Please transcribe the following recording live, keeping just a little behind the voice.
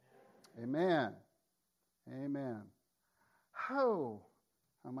Amen. Amen. How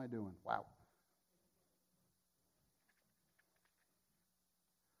am I doing? Wow.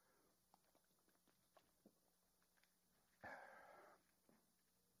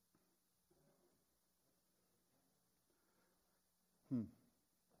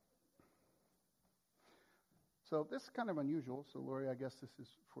 So this is kind of unusual. So Lori, I guess this is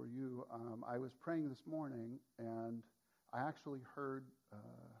for you. I was praying this morning, and I actually heard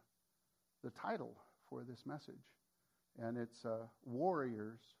the title for this message, and it's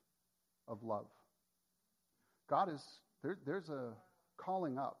Warriors of Love. God is, there's a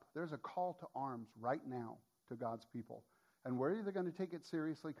calling up. There's a call to arms right now to God's people. And we're either going to take it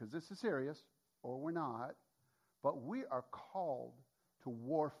seriously, because this is serious, or we're not. But we are called to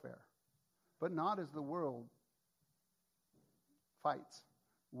warfare, but not as the world fights.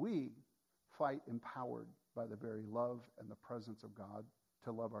 We fight empowered by the very love and the presence of God,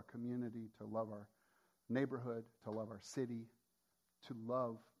 to love our community, to love our neighborhood, to love our city, to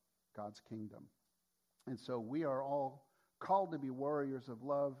love God's kingdom. And so we are all called to be warriors of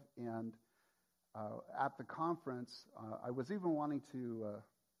love. And at the conference, I was even wanting to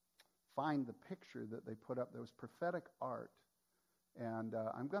find the picture that they put up. There was prophetic art. And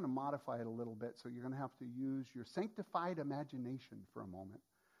I'm going to modify it a little bit, so you're going to have to use your sanctified imagination for a moment.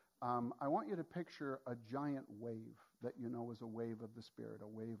 I want you to picture a giant wave that you know is a wave of the Spirit, a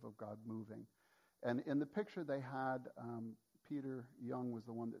wave of God moving. And in the picture they had, Peter Young was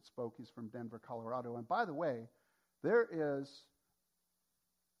the one that spoke. He's from Denver, Colorado. And by the way, there is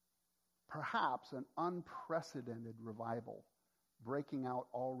perhaps an unprecedented revival breaking out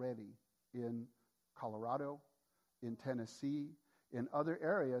already in Colorado, in Tennessee, in other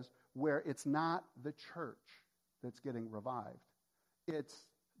areas where it's not the church that's getting revived. It's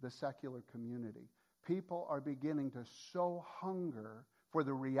the secular community. People are beginning to so hunger for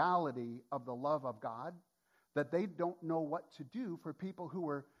the reality of the love of God that they don't know what to do for people who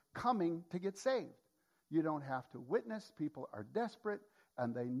are coming to get saved. You don't have to witness. People are desperate,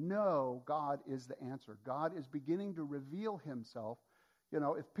 and they know God is the answer. God is beginning to reveal himself. You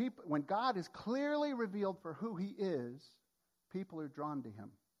know, when God is clearly revealed for who he is, people are drawn to him.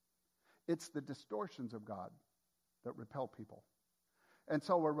 It's the distortions of God that repel people. And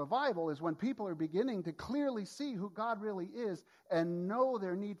so a revival is when people are beginning to clearly see who God really is and know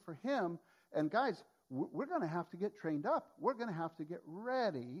their need for him. And guys, we're going to have to get trained up. We're going to have to get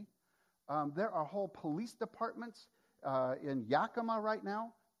ready. There are whole police departments in Yakima right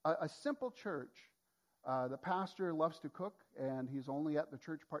now. A simple church. The pastor loves to cook, and he's only at the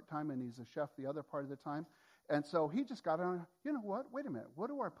church part-time, and he's a chef the other part of the time. And so he just got on, you know what, wait a minute, what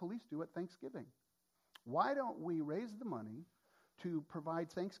do our police do at Thanksgiving? Why don't we raise the money to provide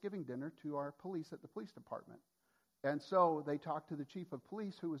Thanksgiving dinner to our police at the police department? And so they talked to the chief of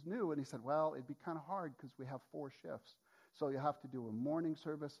police, who was new, and he said, well, it'd be kind of hard because we have 4 shifts. So you have to do a morning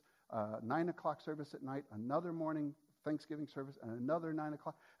service, 9 o'clock service at night, another morning Thanksgiving service, and another 9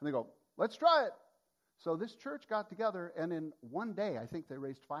 o'clock. And they go, let's try it. So this church got together, and in one day, I think they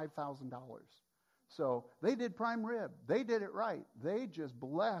raised $5,000. So they did prime rib. They did it right. They just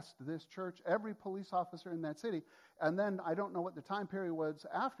blessed this church, every police officer in that city. And then I don't know what the time period was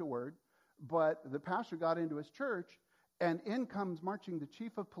afterward, but the pastor got into his church, and in comes marching the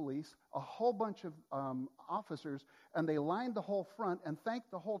chief of police, a whole bunch of officers, and they lined the whole front and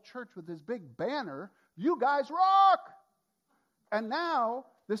thanked the whole church with this big banner, "You guys rock!" And now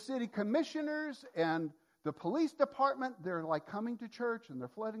the city commissioners and the police department, they're like coming to church, and they're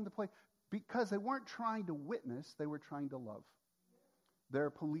flooding the place. Because they weren't trying to witness, they were trying to love. Their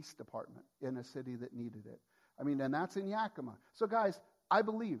police department in a city that needed it. I mean, and that's in Yakima. So guys, I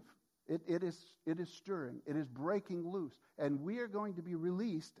believe it is stirring. It is breaking loose. And we are going to be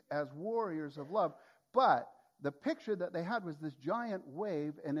released as warriors of love. But the picture that they had was this giant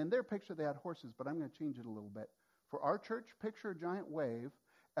wave, and in their picture they had horses, but I'm going to change it a little bit. For our church, picture a giant wave,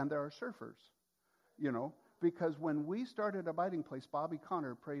 and there are surfers, you know. Because when we started Abiding Place, Bobby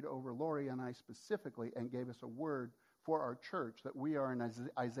Connor prayed over Lori and I specifically and gave us a word for our church that we are an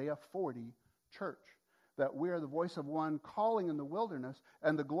Isaiah 40 church, that we are the voice of one calling in the wilderness,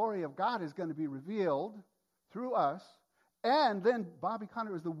 and the glory of God is going to be revealed through us. And then Bobby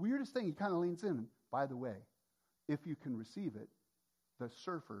Connor was the weirdest thing. He kind of leans in. By the way, if you can receive it, the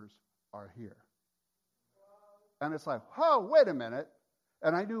surfers are here. And it's like, oh, wait a minute.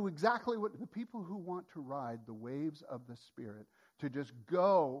 And I knew exactly what the people who want to ride the waves of the Spirit, to just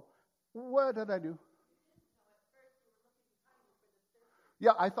go, what did I do?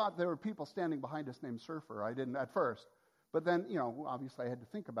 Yeah, I thought there were people standing behind us named Surfer. I didn't at first. But then, you know, obviously I had to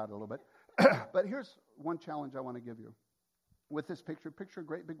think about it a little bit. But here's one challenge I want to give you. with this picture a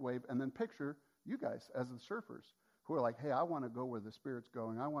great big wave, and then picture you guys as the surfers who are like, hey, I want to go where the Spirit's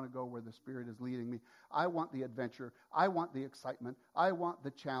going. I want to go where the Spirit is leading me. I want the adventure. I want the excitement. I want the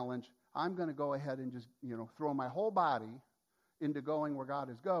challenge. I'm going to go ahead and just, throw my whole body into going where God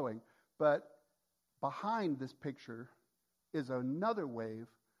is going. But behind this picture is another wave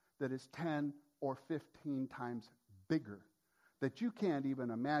that is 10 or 15 times bigger, that you can't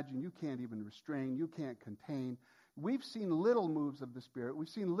even imagine, you can't even restrain, you can't contain. We've seen little moves of the Spirit. We've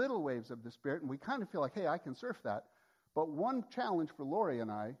seen little waves of the Spirit, and we kind of feel like, hey, I can surf that. But one challenge for Lori and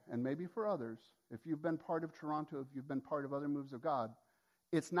I, and maybe for others, if you've been part of Toronto, if you've been part of other moves of God,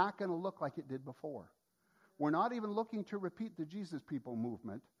 it's not going to look like it did before. We're not even looking to repeat the Jesus People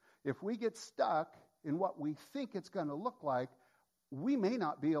movement. If we get stuck in what we think it's going to look like, we may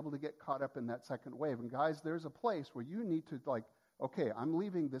not be able to get caught up in that second wave. And guys, there's a place where you need to okay, I'm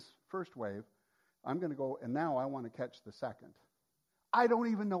leaving this first wave. I'm going to go, and now I want to catch the second. I don't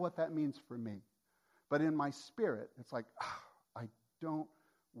even know what that means for me. But in my spirit, it's like, I don't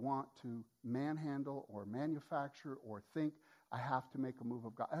want to manhandle or manufacture or think I have to make a move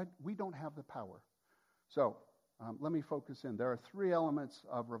of God. We don't have the power. So let me focus in. There are 3 elements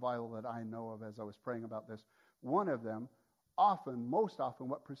of revival that I know of as I was praying about this. One of them, most often,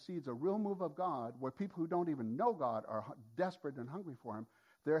 what precedes a real move of God, where people who don't even know God are desperate and hungry for Him,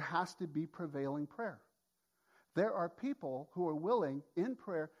 there has to be prevailing prayer. There are people who are willing, in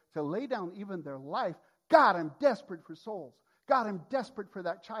prayer, to lay down even their life. God, I'm desperate for souls. God, I'm desperate for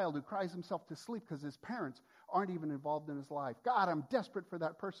that child who cries himself to sleep because his parents aren't even involved in his life. God, I'm desperate for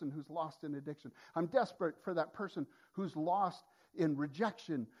that person who's lost in addiction. I'm desperate for that person who's lost in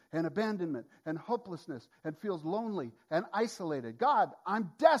rejection and abandonment and hopelessness and feels lonely and isolated. God,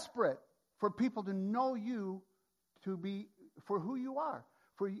 I'm desperate for people to know you for who you are.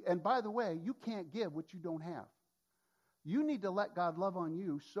 And by the way, you can't give what you don't have. You need to let God love on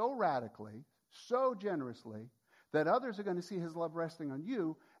you so radically, so generously, that others are going to see His love resting on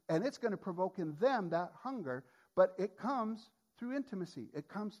you, and it's going to provoke in them that hunger, but it comes through intimacy. It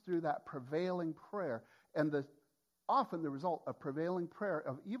comes through that prevailing prayer. And often the result of prevailing prayer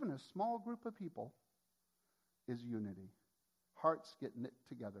of even a small group of people is unity. Hearts get knit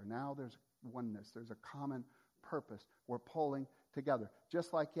together. Now there's oneness. There's a common purpose. We're pulling together.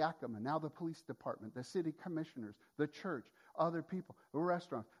 Just like Yakima, now the police department, the city commissioners, the church, other people, the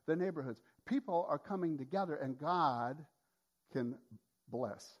restaurants, the neighborhoods. People are coming together, and God can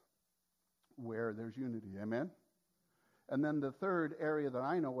bless where there's unity. Amen? And then the third area that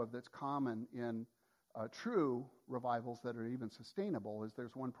I know of that's common in true revivals that are even sustainable is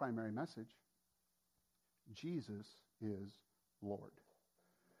there's one primary message. Jesus is Lord.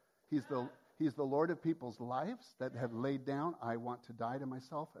 He's the Lord of people's lives that have laid down, I want to die to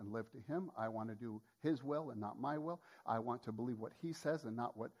myself and live to Him. I want to do His will and not my will. I want to believe what He says and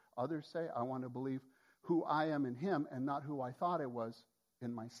not what others say. I want to believe who I am in Him and not who I thought I was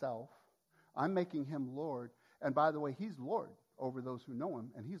in myself. I'm making Him Lord. And by the way, He's Lord over those who know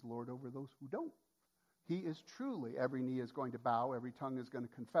Him, and He's Lord over those who don't. He is truly, every knee is going to bow, every tongue is going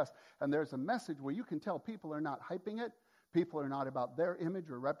to confess. And there's a message where you can tell people are not hyping it. People are not about their image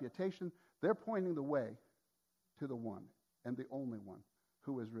or reputation. They're pointing the way to the one and the only one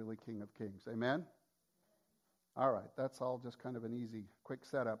who is really King of Kings. Amen? All right, that's all just kind of an easy, quick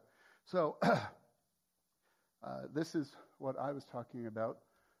setup. So this is what I was talking about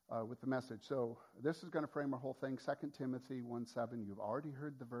with the message. So this is going to frame our whole thing. 2 Timothy 1:7. You've already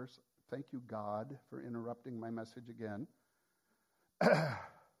heard the verse. Thank you, God, for interrupting my message again.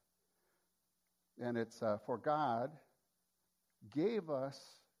 And it's, for God gave us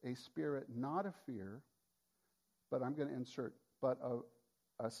a spirit not of fear, but I'm going to insert, but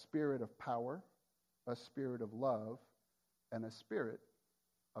a spirit of power, a spirit of love, and a spirit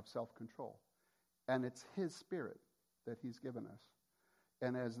of self-control. And it's His Spirit that He's given us.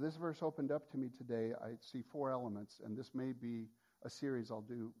 And as this verse opened up to me today, I see 4 elements, and this may be a series I'll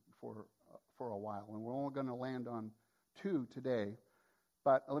do for a while. And we're only going to land on 2 today.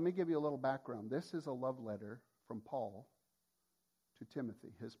 But let me give you a little background. This is a love letter from Paul to Timothy,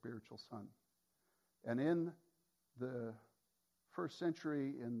 his spiritual son. And in the first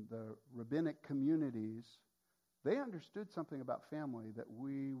century, in the rabbinic communities, they understood something about family that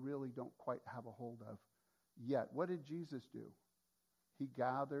we really don't quite have a hold of yet. What did Jesus do? He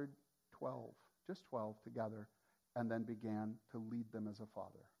gathered 12, just 12 together, and then began to lead them as a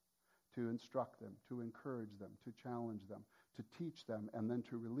father, to instruct them, to encourage them, to challenge them, to teach them, and then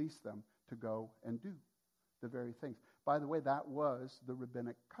to release them to go and do the very things. By the way, that was the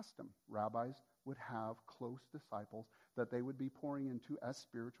rabbinic custom. Rabbis would have close disciples that they would be pouring into as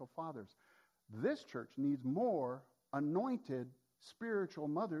spiritual fathers. This church needs more anointed spiritual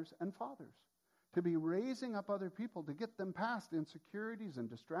mothers and fathers, to be raising up other people to get them past insecurities and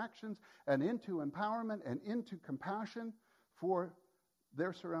distractions and into empowerment and into compassion for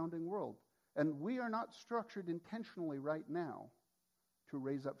their surrounding world. And we are not structured intentionally right now to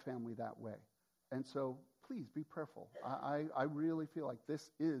raise up family that way. And so please be prayerful. I really feel like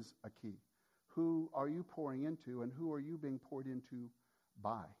this is a key. Who are you pouring into, and who are you being poured into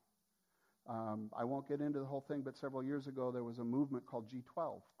by? I won't get into the whole thing, but several years ago there was a movement called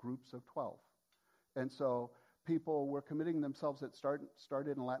G12, Groups of 12. And so people were committing themselves. It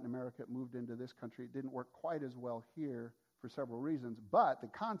started in Latin America. It moved into this country. It didn't work quite as well here for several reasons. But the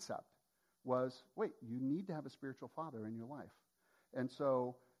concept was, wait, you need to have a spiritual father in your life. And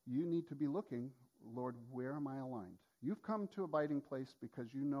so you need to be looking, Lord, where am I aligned? You've come to Abiding Place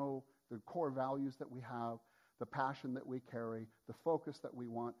because you know the core values that we have, the passion that we carry, the focus that we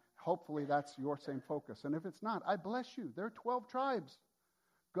want. Hopefully that's your same focus. And if it's not, I bless you. There are 12 tribes.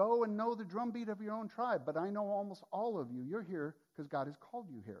 Go and know the drumbeat of your own tribe. But I know almost all of you, you're here because God has called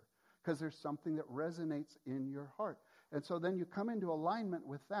you here, because there's something that resonates in your heart. And so then you come into alignment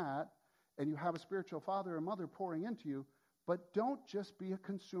with that, and you have a spiritual father or mother pouring into you, but don't just be a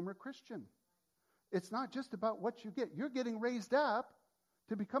consumer Christian. It's not just about what you get. You're getting raised up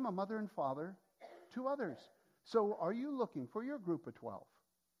to become a mother and father to others. So are you looking for your group of 12?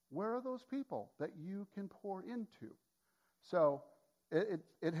 Where are those people that you can pour into? So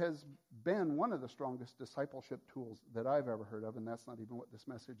it has been one of the strongest discipleship tools that I've ever heard of, and that's not even what this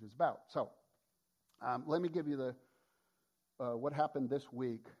message is about. So let me give you the what happened this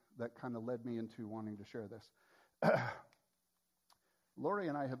week that kind of led me into wanting to share this. Lori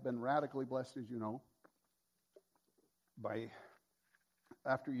and I have been radically blessed, as you know, by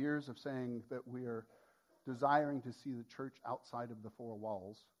after years of saying that we are desiring to see the church outside of the four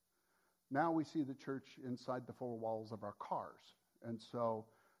walls. Now we see the church inside the four walls of our cars. And so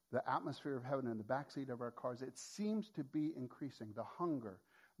the atmosphere of heaven in the backseat of our cars, it seems to be increasing. The hunger,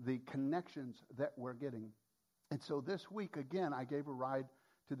 the connections that we're getting. And so this week, again, I gave a ride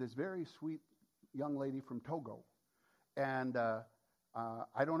to this very sweet young lady from Togo. And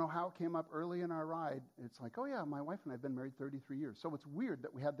I don't know how it came up early in our ride. It's like, oh yeah, my wife and I have been married 33 years. So it's weird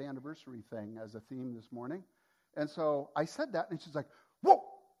that we had the anniversary thing as a theme this morning. And so I said that, and she's like, whoa,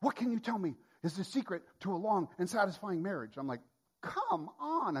 what can you tell me is the secret to a long and satisfying marriage? I'm like, come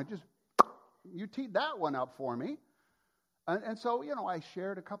on, you teed that one up for me. And so, I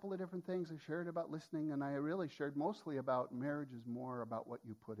shared a couple of different things. I shared about listening, and I really shared mostly about marriage is more about what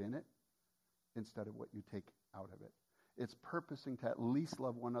you put in it instead of what you take out of it. It's purposing to at least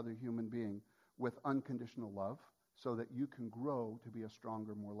love one other human being with unconditional love so that you can grow to be a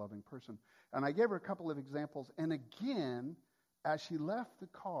stronger, more loving person. And I gave her a couple of examples. And again, as she left the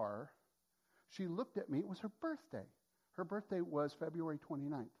car, she looked at me. It was her birthday. Her birthday was February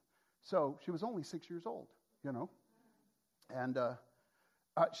 29th. So she was only 6 years old, And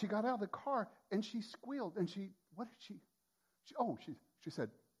she got out of the car, and she squealed. And she said,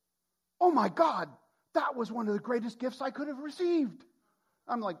 oh, my God, that was one of the greatest gifts I could have received.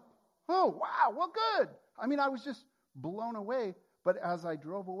 I'm like, oh, wow, well, good. I mean, I was just blown away. But as I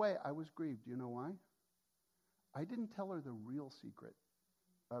drove away, I was grieved. You know why? I didn't tell her the real secret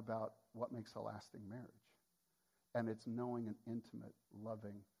about what makes a lasting marriage. And it's knowing an intimate,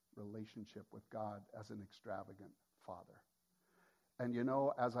 loving relationship with God as an extravagant father. And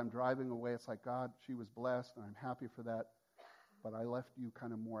as I'm driving away, it's like, God, she was blessed, and I'm happy for that. But I left you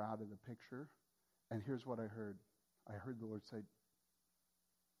kind of more out of the picture. And here's what I heard. I heard the Lord say,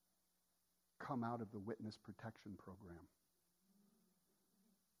 come out of the witness protection program.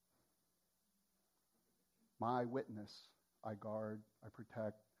 My witness, I guard, I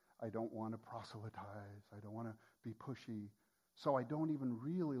protect. I don't want to proselytize. I don't want to be pushy. So I don't even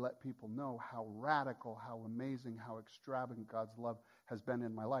really let people know how radical, how amazing, how extravagant God's love has been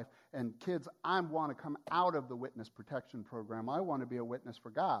in my life. And kids, I want to come out of the witness protection program. I want to be a witness for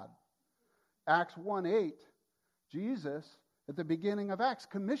God. Acts 1:8, Jesus, at the beginning of Acts,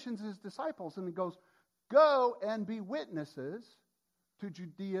 commissions his disciples, and he goes, go and be witnesses to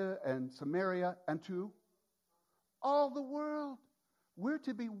Judea and Samaria and to all the world. We're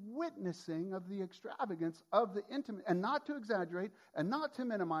to be witnessing of the extravagance of the intimate, and not to exaggerate and not to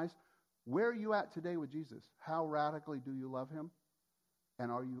minimize. Where are you at today with Jesus? How radically do you love him?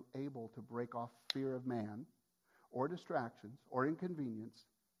 And are you able to break off fear of man or distractions or inconvenience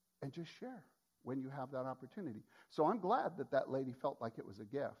and just share when you have that opportunity? So I'm glad that lady felt like it was a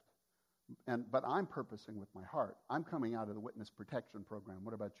gift. But I'm purposing with my heart. I'm coming out of the witness protection program.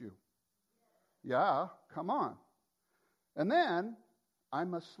 What about you? Yeah, come on. And then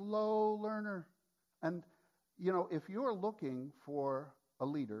I'm a slow learner. And if you're looking for a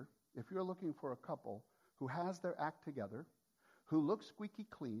leader, if you're looking for a couple who has their act together, who looks squeaky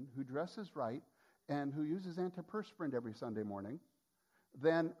clean, who dresses right, and who uses antiperspirant every Sunday morning,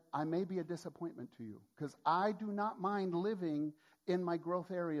 then I may be a disappointment to you, because I do not mind living in my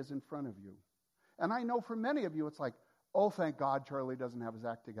growth areas in front of you. And I know for many of you, it's like, oh, thank God Charlie doesn't have his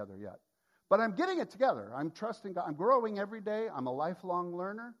act together yet. But I'm getting it together. I'm trusting God. I'm growing every day. I'm a lifelong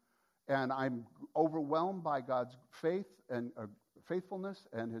learner, and I'm overwhelmed by God's faith and faithfulness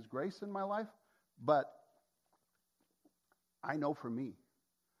and his grace in my life. But I know for me,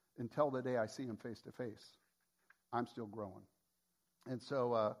 until the day I see him face to face, I'm still growing. And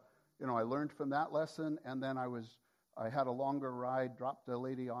so, I learned from that lesson, and then I had a longer ride, dropped a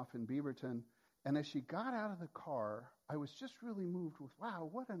lady off in Beaverton, and as she got out of the car, I was just really moved with, wow,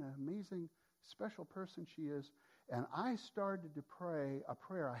 what an amazing, special person she is. And I started to pray a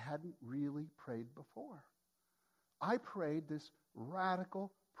prayer I hadn't really prayed before. I prayed this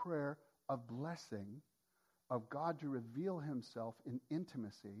radical prayer of blessing, of God to reveal himself in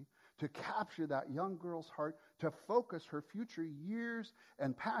intimacy, to capture that young girl's heart, to focus her future years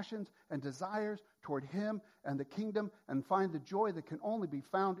and passions and desires toward him and the kingdom, and find the joy that can only be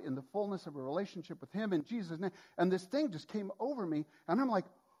found in the fullness of a relationship with him in Jesus' name. And this thing just came over me, and I'm like,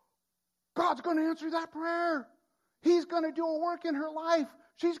 God's going to answer that prayer. He's going to do a work in her life.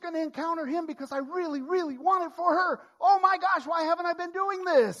 She's going to encounter him because I really, really want it for her. Oh my gosh, why haven't I been doing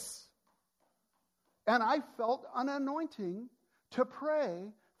this? And I felt an anointing to pray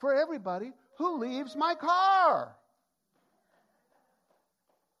for everybody who leaves my car.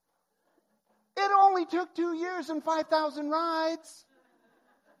 It only took 2 years and 5,000 rides.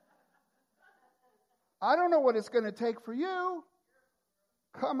 I don't know what it's going to take for you.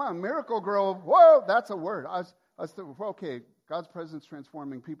 Come on, Miracle Grove. Whoa, that's a word. I was thinking, okay, God's presence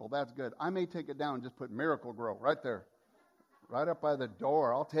transforming people. That's good. I may take it down and just put Miracle Grove right there. Right up by the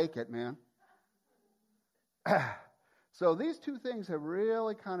door. I'll take it, man. So these two things have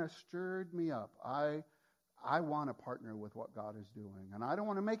really kind of stirred me up. I want to partner with what God is doing. And I don't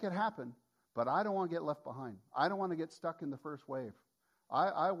want to make it happen, but I don't want to get left behind. I don't want to get stuck in the first wave.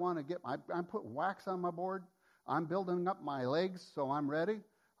 I want to I'm putting wax on my board. I'm building up my legs so I'm ready.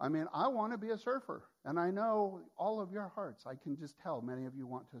 I mean, I want to be a surfer. And I know all of your hearts, I can just tell many of you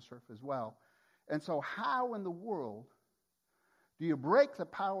want to surf as well. And so how in the world do you break the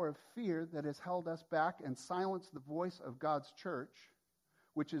power of fear that has held us back and silence the voice of God's church,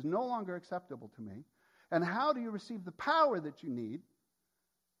 which is no longer acceptable to me? And how do you receive the power that you need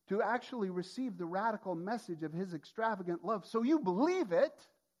to actually receive the radical message of his extravagant love so you believe it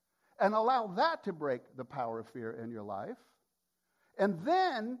and allow that to break the power of fear in your life? And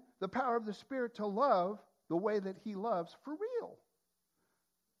then the power of the Spirit to love the way that he loves for real.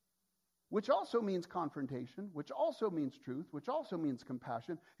 Which also means confrontation, which also means truth, which also means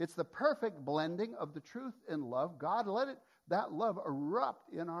compassion. It's the perfect blending of the truth and love. God, let that love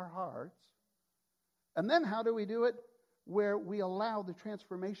erupt in our hearts. And then how do we do it? Where we allow the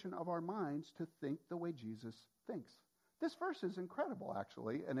transformation of our minds to think the way Jesus thinks. This verse is incredible,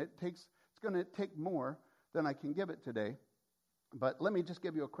 actually, and it's going to take more than I can give it today. But let me just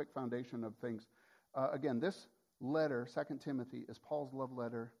give you a quick foundation of things. Again, this letter, 2 Timothy, is Paul's love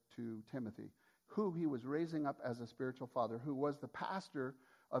letter to Timothy, who he was raising up as a spiritual father, who was the pastor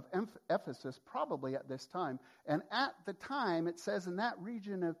of Ephesus probably at this time. And at the time, it says in that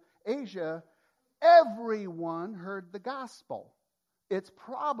region of Asia, everyone heard the gospel. It's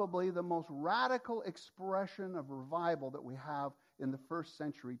probably the most radical expression of revival that we have in the first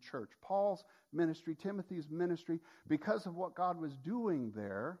century church. Paul's ministry, Timothy's ministry, because of what God was doing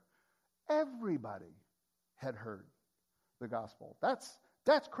there, everybody had heard the gospel. That's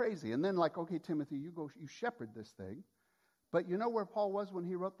crazy. And then okay, Timothy, you shepherd this thing. But you know where Paul was when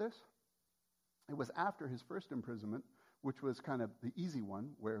he wrote this? It was after his first imprisonment, which was kind of the easy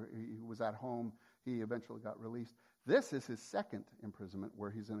one, where he was at home. He eventually got released. This is his second imprisonment,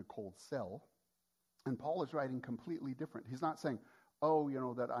 where he's in a cold cell. And Paul is writing completely different. He's not saying,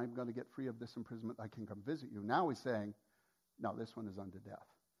 that I'm going to get free of this imprisonment, I can come visit you. Now he's saying, no, this one is unto death.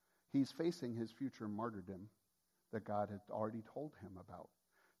 He's facing his future martyrdom that God had already told him about.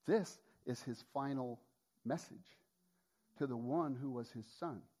 This is his final message to the one who was his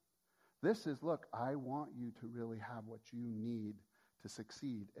son. This is, look, I want you to really have what you need to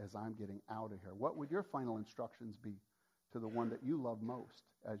succeed as I'm getting out of here. What would your final instructions be to the one that you love most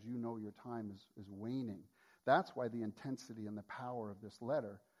as you know your time is waning? That's why the intensity and the power of this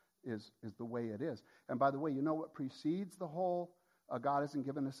letter is the way it is. And by the way, you know what precedes the whole God hasn't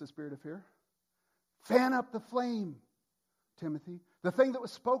given us a spirit of fear? Fan up the flame, Timothy. The thing that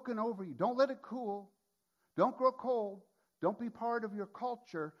was spoken over you. Don't let it cool. Don't grow cold. Don't be part of your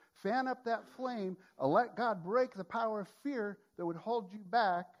culture. Fan up that flame. Let God break the power of fear that would hold you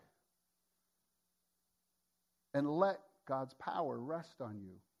back. And let God's power rest on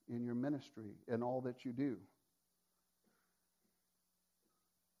you in your ministry and all that you do.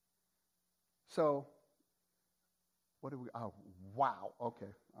 So, what do we? Oh, wow. Okay,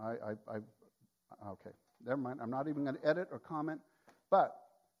 okay. Never mind. I'm not even going to edit or comment. But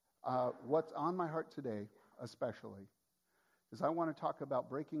what's on my heart today, especially, is I want to talk about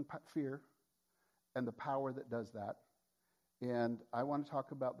breaking fear and the power that does that, and I want to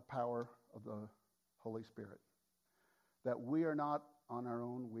talk about the power of the Holy Spirit. That we are not on our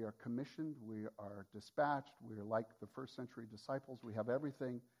own. We are commissioned. We are dispatched. We are like the first century disciples. We have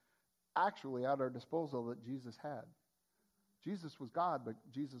everything actually at our disposal that Jesus had. Jesus was God, but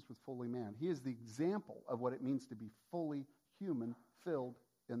Jesus was fully man. He is the example of what it means to be fully human, filled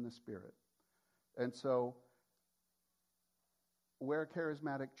in the Spirit. And so, we're a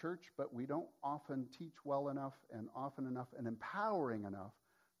charismatic church, but we don't often teach well enough and often enough and empowering enough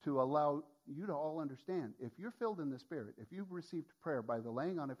to allow you to all understand. If you're filled in the Spirit, if you've received prayer by the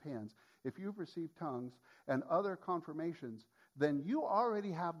laying on of hands, if you've received tongues and other confirmations, then you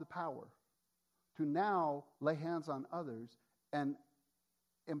already have the power to now lay hands on others and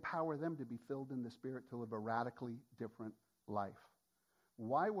empower them to be filled in the Spirit to live a radically different life.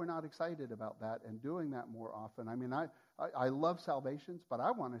 Why we're not excited about that and doing that more often, I mean, I love salvations, but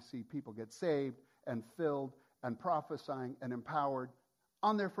I want to see people get saved and filled and prophesying and empowered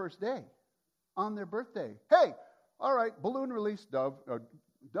on their first day, on their birthday. Hey, all right, balloon release, dove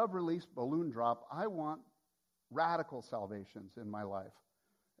release, balloon drop. I want radical salvations in my life.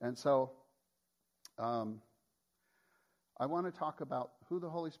 And so I want to talk about who the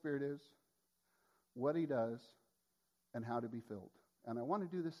Holy Spirit is, what he does, and how to be filled. And I want to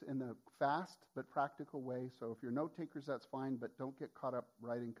do this in a fast but practical way. So if you're note takers, that's fine, but don't get caught up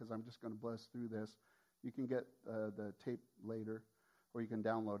writing because I'm just going to bless through this. You can get the tape later, or you can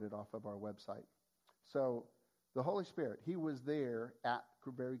download it off of our website. So the Holy Spirit, he was there at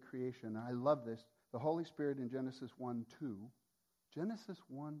very creation. And I love this. The Holy Spirit in Genesis 1:2, Genesis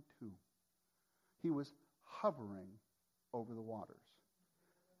 1:2, he was hovering over the waters.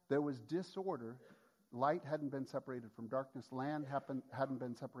 There was disorder. Light hadn't been separated from darkness. Land hadn't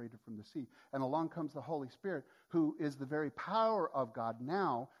been separated from the sea. And along comes the Holy Spirit, who is the very power of God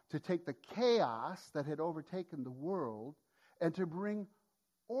now to take the chaos that had overtaken the world and to bring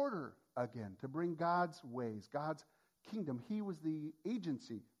order again, to bring God's ways, God's kingdom. He was the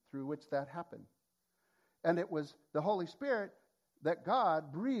agency through which that happened. And it was the Holy Spirit that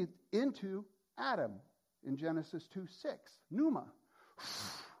God breathed into Adam in Genesis 2:6. Pneuma.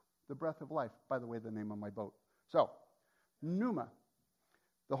 The breath of life. By the way, the name of my boat. So, pneuma.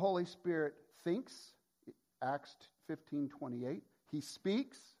 The Holy Spirit thinks, Acts 15:28. He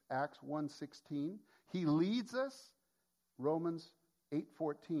speaks, Acts 1:16. He leads us, Romans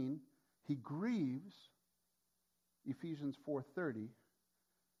 8:14. He grieves, Ephesians 4:30.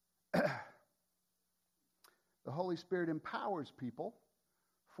 The Holy Spirit empowers people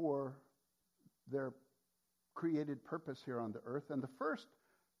for their created purpose here on the earth. And the first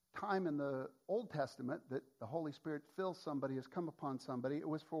time in the Old Testament that the Holy Spirit fills somebody, has come upon somebody, it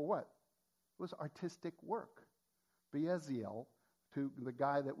was for what? It was artistic work. Bezalel, to the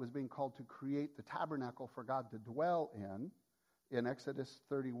guy that was being called to create the tabernacle for God to dwell in Exodus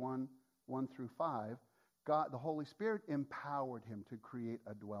 31, 1-5, God, the Holy Spirit empowered him to create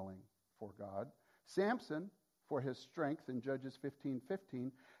a dwelling for God. Samson, for his strength in Judges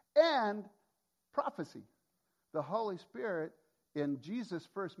 15:15, and prophecy. The Holy Spirit, in Jesus'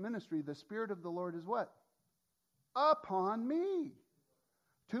 first ministry, the Spirit of the Lord is what? Upon me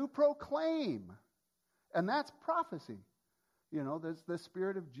to proclaim. And that's prophecy. You know, the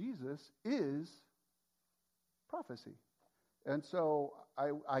Spirit of Jesus is prophecy. And so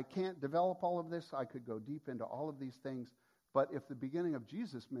I can't develop all of this. I could go deep into all of these things. But if the beginning of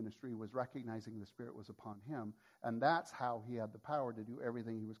Jesus' ministry was recognizing the Spirit was upon him, and that's how he had the power to do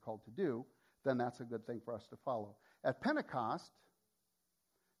everything he was called to do, then that's a good thing for us to follow. At Pentecost,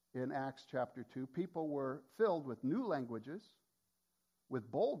 in Acts chapter 2, people were filled with new languages, with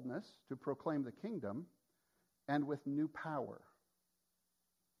boldness to proclaim the kingdom, and with new power.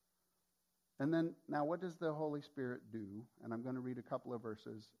 And then, now what does the Holy Spirit do? And I'm going to read a couple of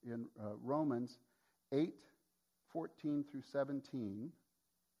verses. In Romans 8:14-17,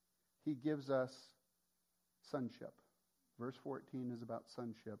 he gives us sonship. Verse 14 is about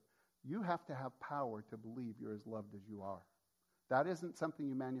sonship. You have to have power to believe you're as loved as you are. That isn't something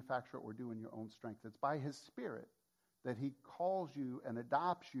you manufacture or do in your own strength. It's by his Spirit that he calls you and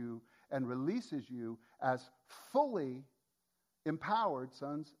adopts you and releases you as fully empowered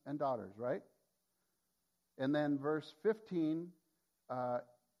sons and daughters, right? And then verse 15,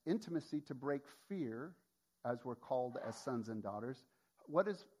 intimacy to break fear, as we're called as sons and daughters. What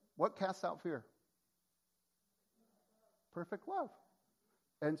casts out fear? Perfect love.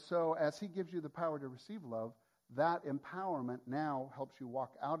 And so as he gives you the power to receive love, that empowerment now helps you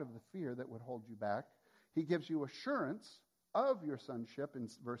walk out of the fear that would hold you back. He gives you assurance of your sonship in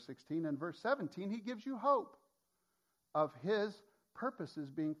verse 16. And verse 17, he gives you hope of his purposes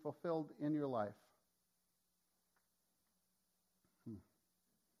being fulfilled in your life.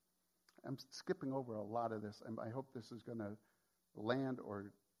 I'm skipping over a lot of this, and I hope this is going to land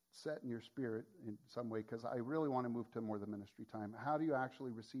or set in your spirit in some way, because I really want to move to more of the ministry time. How do you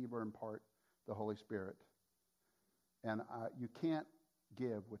actually receive or impart the Holy Spirit? And you can't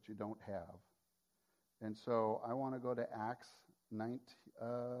give what you don't have. And so I want to go to Acts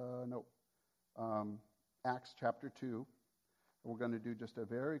Acts chapter 2. We're going to do just a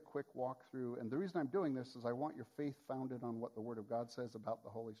very quick walkthrough. And the reason I'm doing this is I want your faith founded on what the Word of God says about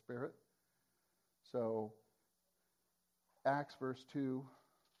the Holy Spirit. So Acts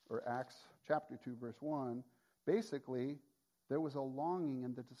chapter 2, verse 1, basically, there was a longing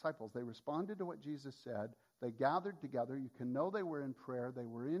in the disciples. They responded to what Jesus said. They gathered together. You can know they were in prayer. They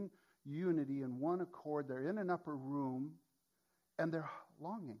were in unity, in one accord. They're in an upper room, and they're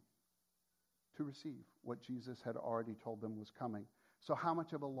longing to receive what Jesus had already told them was coming. So how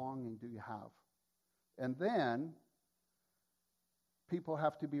much of a longing do you have? And then people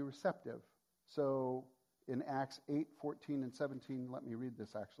have to be receptive. So in Acts 8, 14, and 17, let me read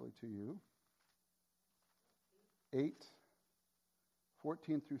this actually to you. 8,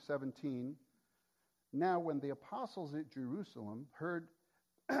 14 through 17. Now when the apostles at Jerusalem heard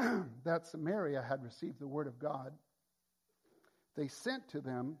that Samaria had received the word of God, they sent to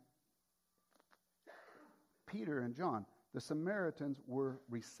them Peter and John. The Samaritans were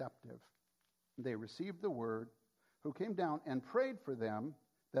receptive. They received the word, who came down and prayed for them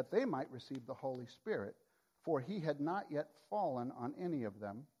that they might receive the Holy Spirit. For he had not yet fallen on any of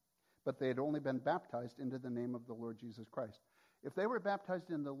them, but they had only been baptized into the name of the Lord Jesus Christ. If they were baptized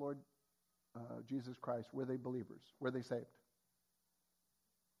in the Lord Jesus Christ, were they believers? Were they saved?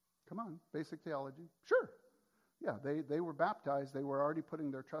 Come on, basic theology. Sure. Yeah, they were baptized. They were already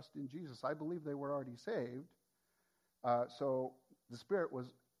putting their trust in Jesus. I believe they were already saved. So the Spirit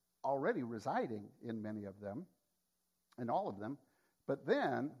was already residing in many of them, in all of them. But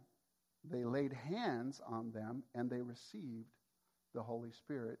then they laid hands on them and they received the Holy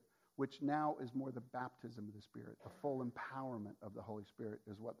Spirit, which now is more the baptism of the Spirit. The full empowerment of the Holy Spirit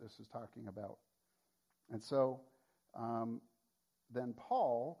is what this is talking about. And so then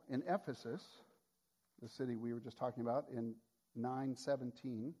Paul in Ephesus, the city we were just talking about, in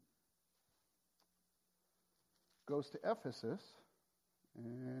 9:17, goes to Ephesus.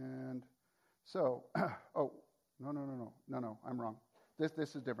 And so, no, I'm wrong.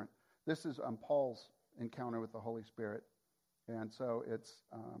 This is different. This is Paul's encounter with the Holy Spirit. And so it's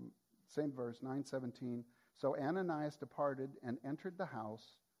same verse, 9:17. So Ananias departed and entered the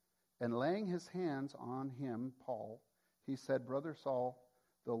house, and laying his hands on him, Paul, he said, Brother Saul,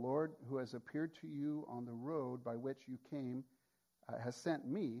 the Lord who has appeared to you on the road by which you came has sent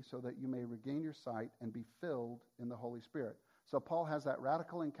me so that you may regain your sight and be filled in the Holy Spirit. So Paul has that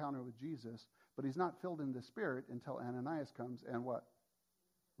radical encounter with Jesus, but he's not filled in the Spirit until Ananias comes and what?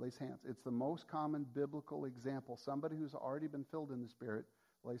 Lays hands. It's the most common biblical example. Somebody who's already been filled in the Spirit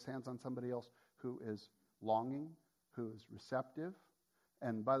lays hands on somebody else who is longing, who is receptive.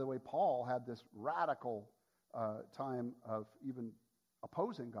 And by the way, Paul had this radical time of even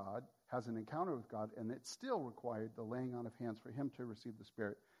opposing God, has an encounter with God, and it still required the laying on of hands for him to receive the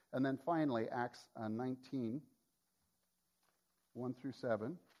Spirit. And then finally, Acts 19, 1 through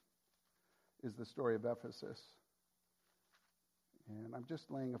 7, is the story of Ephesus. And I'm just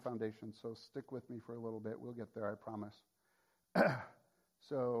laying a foundation, so stick with me for a little bit. We'll get there, I promise.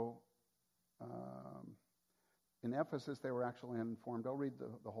 So, in Ephesus, they were actually uninformed. I'll read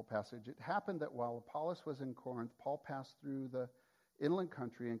the whole passage. It happened that while Apollos was in Corinth, Paul passed through the inland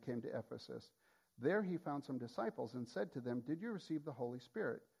country and came to Ephesus. There he found some disciples and said to them, Did you receive the Holy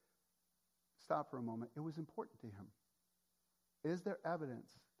Spirit? Stop for a moment. It was important to him. Is there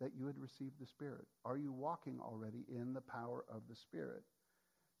evidence that you had received the Spirit? Are you walking already in the power of the Spirit?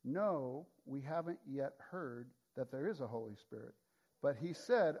 No, we haven't yet heard that there is a Holy Spirit. But he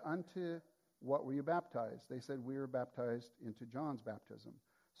said unto, what were you baptized? They said, we were baptized into John's baptism.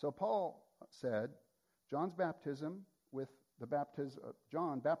 So Paul said, John baptized with the baptism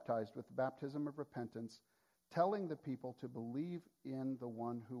of repentance, telling the people to believe in the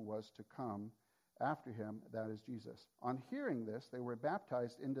one who was to come after him, that is Jesus. On hearing this, they were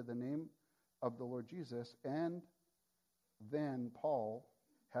baptized into the name of the Lord Jesus, and then Paul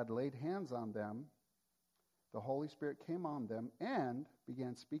had laid hands on them. The Holy Spirit came on them and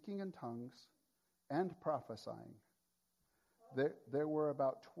began speaking in tongues and prophesying. There were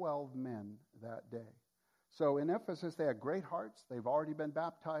about 12 men that day. So in Ephesus, they had great hearts. They've already been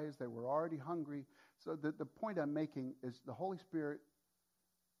baptized. They were already hungry. So the point I'm making is the Holy Spirit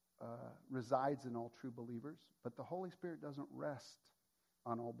resides in all true believers, but the Holy Spirit doesn't rest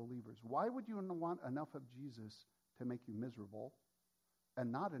on all believers. Why would you want enough of Jesus to make you miserable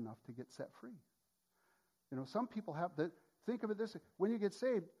and not enough to get set free? You know, some people have the, think of it this way. When you get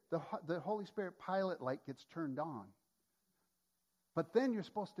saved, the Holy Spirit pilot light gets turned on. But then you're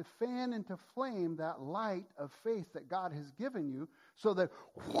supposed to fan into flame that light of faith that God has given you so that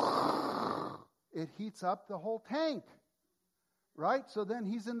it heats up the whole tank. Right? So then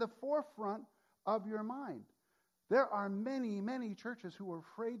he's in the forefront of your mind. There are many, many churches who are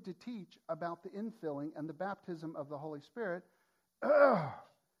afraid to teach about the infilling and the baptism of the Holy Spirit.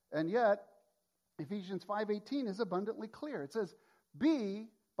 And yet, Ephesians 5:18 is abundantly clear. It says, be,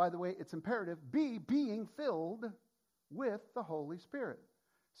 by the way, it's imperative, be being filled with the Holy Spirit.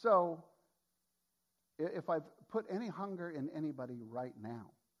 So, if I've put any hunger in anybody right now,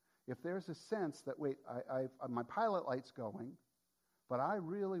 if there's a sense that, wait, my pilot light's going, but I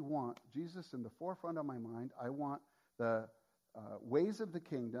really want Jesus in the forefront of my mind. I want the ways of the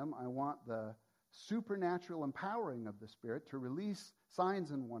kingdom. I want the supernatural empowering of the Spirit to release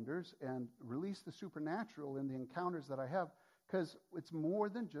signs and wonders and release the supernatural in the encounters that I have, because it's more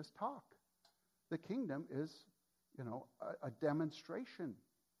than just talk. The kingdom is, a demonstration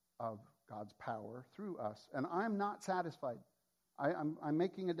of God's power through us. And I'm not satisfied. I'm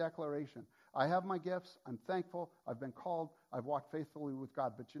making a declaration. I have my gifts. I'm thankful. I've been called. I've walked faithfully with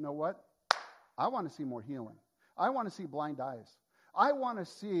God. But you know what? I want to see more healing. I want to see blind eyes. I want to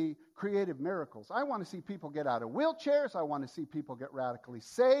see creative miracles. I want to see people get out of wheelchairs. I want to see people get radically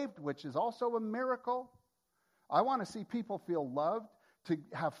saved, which is also a miracle. I want to see people feel loved, to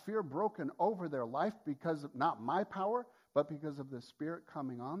have fear broken over their life because of not my power, but because of the Spirit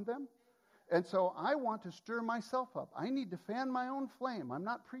coming on them. And so I want to stir myself up. I need to fan my own flame. I'm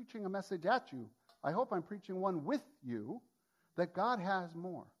not preaching a message at you. I hope I'm preaching one with you, that God has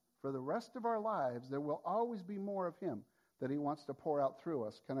more. For the rest of our lives, there will always be more of Him that He wants to pour out through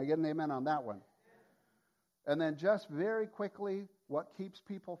us. Can I get an amen on that one? And then just very quickly, what keeps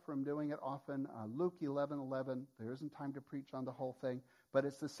people from doing it often, Luke 11:11. There isn't time to preach on the whole thing, but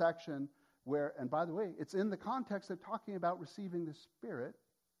it's the section where, and by the way, it's in the context of talking about receiving the Spirit,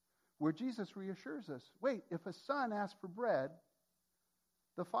 where Jesus reassures us, wait, if a son asks for bread,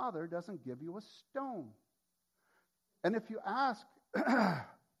 the Father doesn't give you a stone. And if you ask,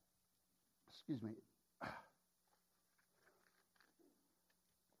 excuse me, in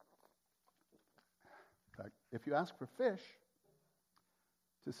fact, if you ask for fish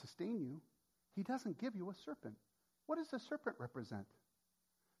to sustain you, He doesn't give you a serpent. What does a serpent represent?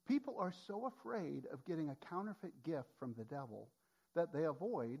 People are so afraid of getting a counterfeit gift from the devil that they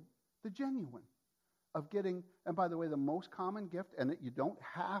avoid the genuine of getting, and by the way, the most common gift, and you don't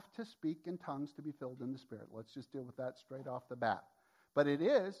have to speak in tongues to be filled in the Spirit. Let's just deal with that straight off the bat. But it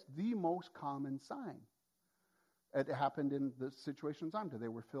is the most common sign. It happened in the situations I'm to. They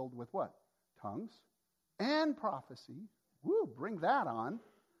were filled with what? Tongues and prophecy. Woo, bring that on.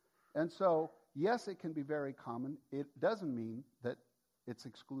 And so, yes, it can be very common. It doesn't mean that it's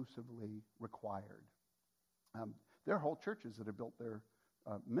exclusively required. There are whole churches that have built their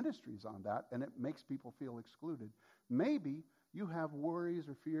ministries on that, and it makes people feel excluded. Maybe you have worries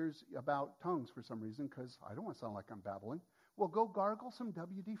or fears about tongues for some reason, because I don't want to sound like I'm babbling. Well, go gargle some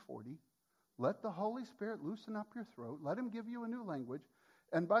WD-40. Let the Holy Spirit loosen up your throat. Let Him give you a new language.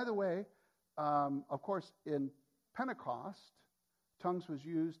 And by the way, of course, in Pentecost, tongues was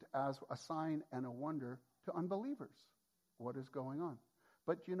used as a sign and a wonder to unbelievers. What is going on?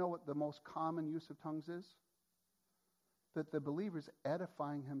 But you know what the most common use of tongues is? That the believer's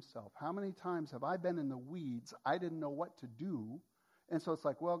edifying himself. How many times have I been in the weeds? I didn't know what to do. And so it's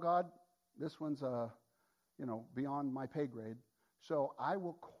like, well, God, this one's beyond my pay grade. So I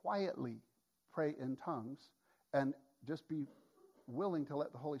will quietly pray in tongues and just be willing to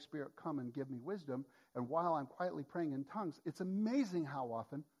let the Holy Spirit come and give me wisdom. And while I'm quietly praying in tongues, it's amazing how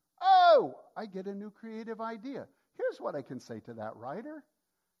often, I get a new creative idea. Here's what I can say to that writer.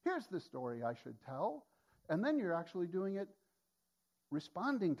 Here's the story I should tell. And then you're actually doing it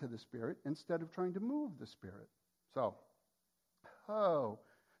responding to the Spirit instead of trying to move the Spirit. So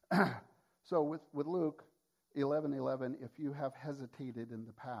with Luke, 11:11, if you have hesitated in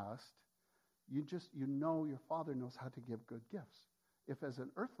the past, you know your Father knows how to give good gifts. If as an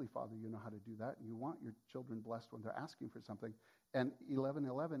earthly father you know how to do that, and you want your children blessed when they're asking for something, and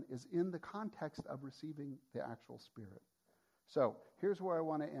 11:11 is in the context of receiving the actual Spirit. So here's where I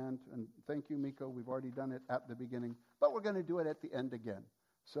want to end, and thank you, Miko. We've already done it at the beginning, but we're going to do it at the end again.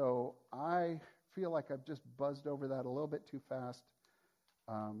 So I feel like I've just buzzed over that a little bit too fast,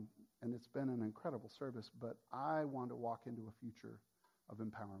 and it's been an incredible service, but I want to walk into a future of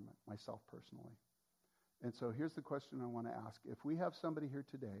empowerment myself personally. And so here's the question I want to ask. If we have somebody here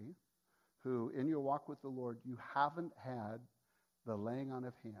today who, in your walk with the Lord, you haven't had the laying on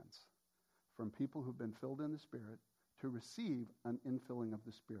of hands from people who've been filled in the Spirit to receive an infilling of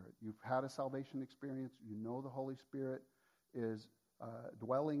the Spirit. You've had a salvation experience. You know the Holy Spirit is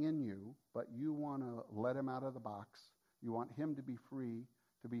dwelling in you, but you want to let him out of the box. You want him to be free,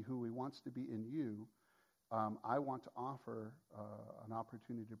 to be who he wants to be in you. I want to offer an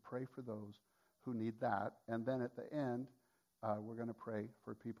opportunity to pray for those who need that. And then at the end, we're going to pray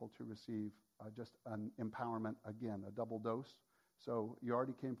for people to receive just an empowerment again, a double dose. So you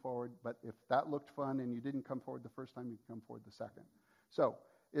already came forward, but if that looked fun and you didn't come forward the first time, you can come forward the second. So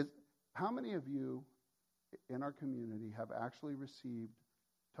how many of you in our community have actually received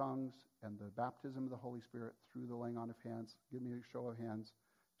tongues and the baptism of the Holy Spirit through the laying on of hands? Give me a show of hands.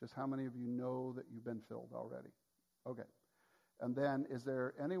 Just how many of you know that you've been filled already? Okay. And then is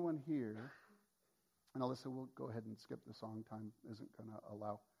there anyone here? And Alyssa, we'll go ahead and skip the song. Time isn't going to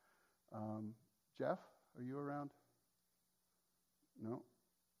allow. Jeff, are you around? No?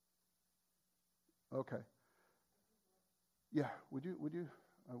 Okay. Yeah, would you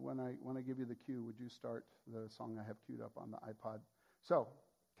when I give you the cue, would you start the song I have queued up on the iPod? So,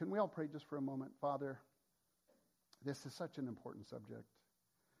 can we all pray just for a moment? Father, this is such an important subject.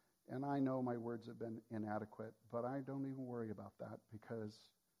 And I know my words have been inadequate, but I don't even worry about that because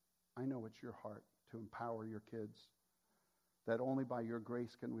I know it's your heart to empower your kids, that only by your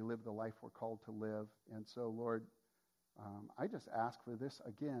grace can we live the life we're called to live. And so, Lord, I just ask for this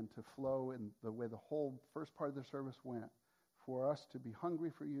again to flow in the way the whole first part of the service went, for us to be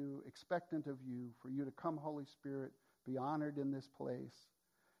hungry for you, expectant of you, for you to come, Holy Spirit, be honored in this place.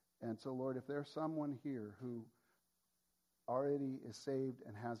 And so, Lord, if there's someone here who already is saved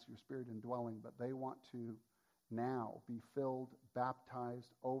and has your Spirit indwelling, but they want to now be filled,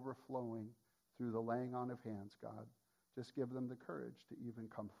 baptized, overflowing through the laying on of hands, God, just give them the courage to even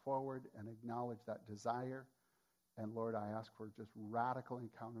come forward and acknowledge that desire. And Lord, I ask for just radical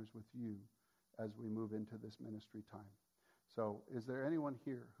encounters with you as we move into this ministry time. So is there anyone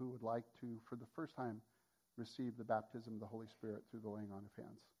here who would like to, for the first time, receive the baptism of the Holy Spirit through the laying on of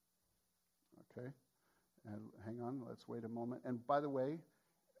hands? Okay. And hang on, let's wait a moment. And by the way,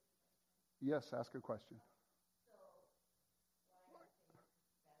 yes, ask a question.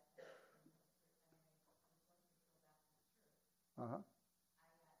 Uh-huh.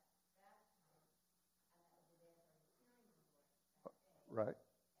 Right.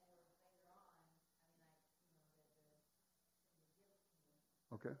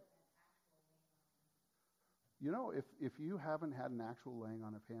 Okay. You know, if you haven't had an actual laying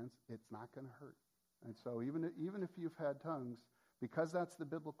on of hands, it's not going to hurt. And so even if you've had tongues, because that's the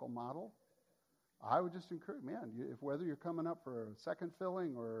biblical model, I would just encourage, man, if whether you're coming up for a second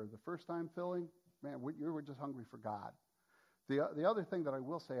filling or the first time filling, man, you're just hungry for God. The other thing that I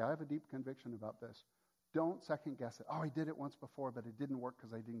will say, I have a deep conviction about this. Don't second guess it. Oh, I did it once before, but it didn't work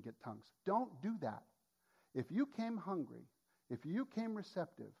because I didn't get tongues. Don't do that. If you came hungry, if you came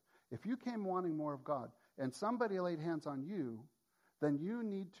receptive, if you came wanting more of God, and somebody laid hands on you, then you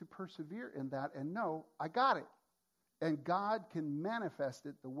need to persevere in that and know, I got it. And God can manifest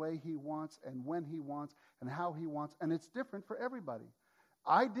it the way he wants and when he wants and how he wants, and it's different for everybody.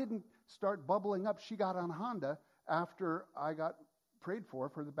 I didn't start bubbling up. She got on Honda after I got prayed for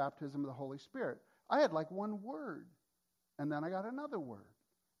the baptism of the Holy Spirit. I had like one word, and then I got another word.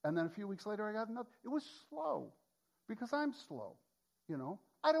 And then a few weeks later, I got another. It was slow, because I'm slow.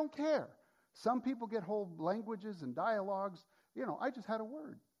 I don't care. Some people get whole languages and dialogues. I just had a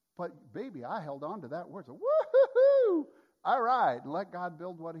word. But, baby, I held on to that word. So, woo-hoo-hoo! All right, let God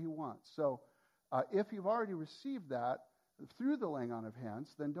build what he wants. So, if you've already received that through the laying on of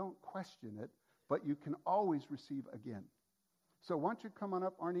hands, then don't question it, but you can always receive again. So, why don't you come on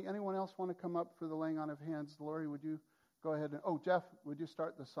up, Arnie? Anyone else want to come up for the laying on of hands? Lori, would you go ahead and... Oh, Jeff, would you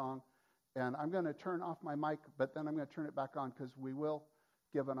start the song? And I'm going to turn off my mic, but then I'm going to turn it back on because we will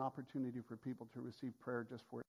give an opportunity for people to receive prayer just for